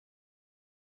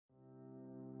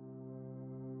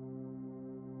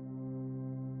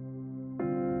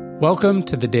Welcome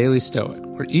to the Daily Stoic,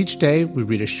 where each day we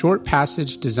read a short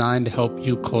passage designed to help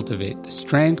you cultivate the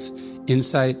strength,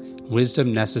 insight, and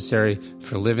wisdom necessary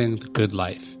for living the good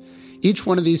life. Each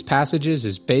one of these passages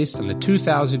is based on the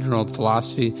 2,000-year-old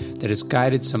philosophy that has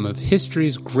guided some of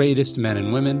history's greatest men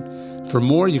and women. For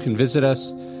more, you can visit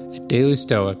us at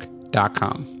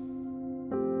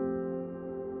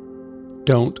dailystoic.com.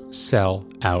 Don't sell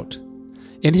out.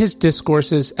 In his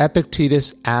Discourses,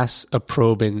 Epictetus asks a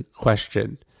probing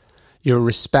question. Your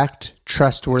respect,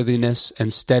 trustworthiness,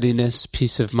 and steadiness,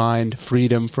 peace of mind,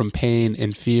 freedom from pain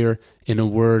and fear, in a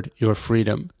word, your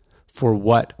freedom. For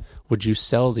what would you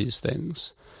sell these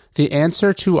things? The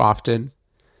answer too often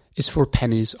is for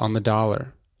pennies on the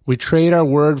dollar. We trade our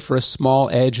word for a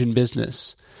small edge in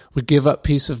business. We give up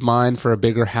peace of mind for a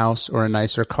bigger house or a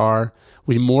nicer car.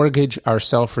 We mortgage our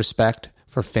self-respect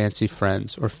for fancy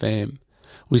friends or fame.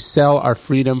 We sell our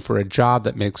freedom for a job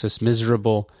that makes us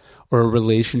miserable or a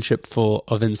relationship full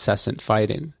of incessant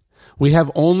fighting. We have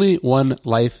only one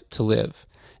life to live,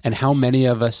 and how many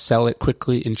of us sell it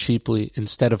quickly and cheaply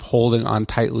instead of holding on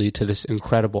tightly to this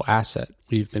incredible asset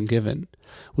we've been given?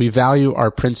 We value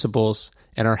our principles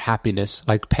and our happiness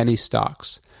like penny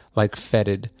stocks, like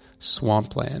fetid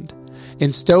swampland.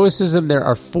 In Stoicism, there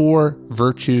are 4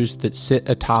 virtues that sit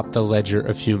atop the ledger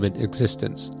of human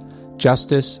existence: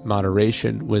 justice,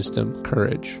 moderation, wisdom,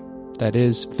 courage. That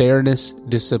is, fairness,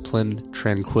 discipline,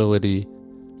 tranquility,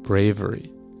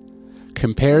 bravery.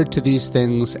 Compared to these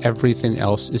things, everything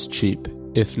else is cheap,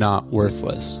 if not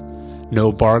worthless.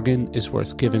 No bargain is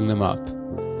worth giving them up,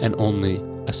 and only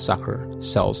a sucker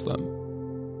sells them.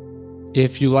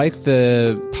 If you like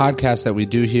the podcast that we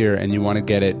do here and you want to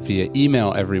get it via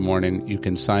email every morning, you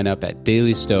can sign up at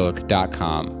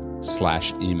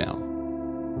dailystoic.com/email.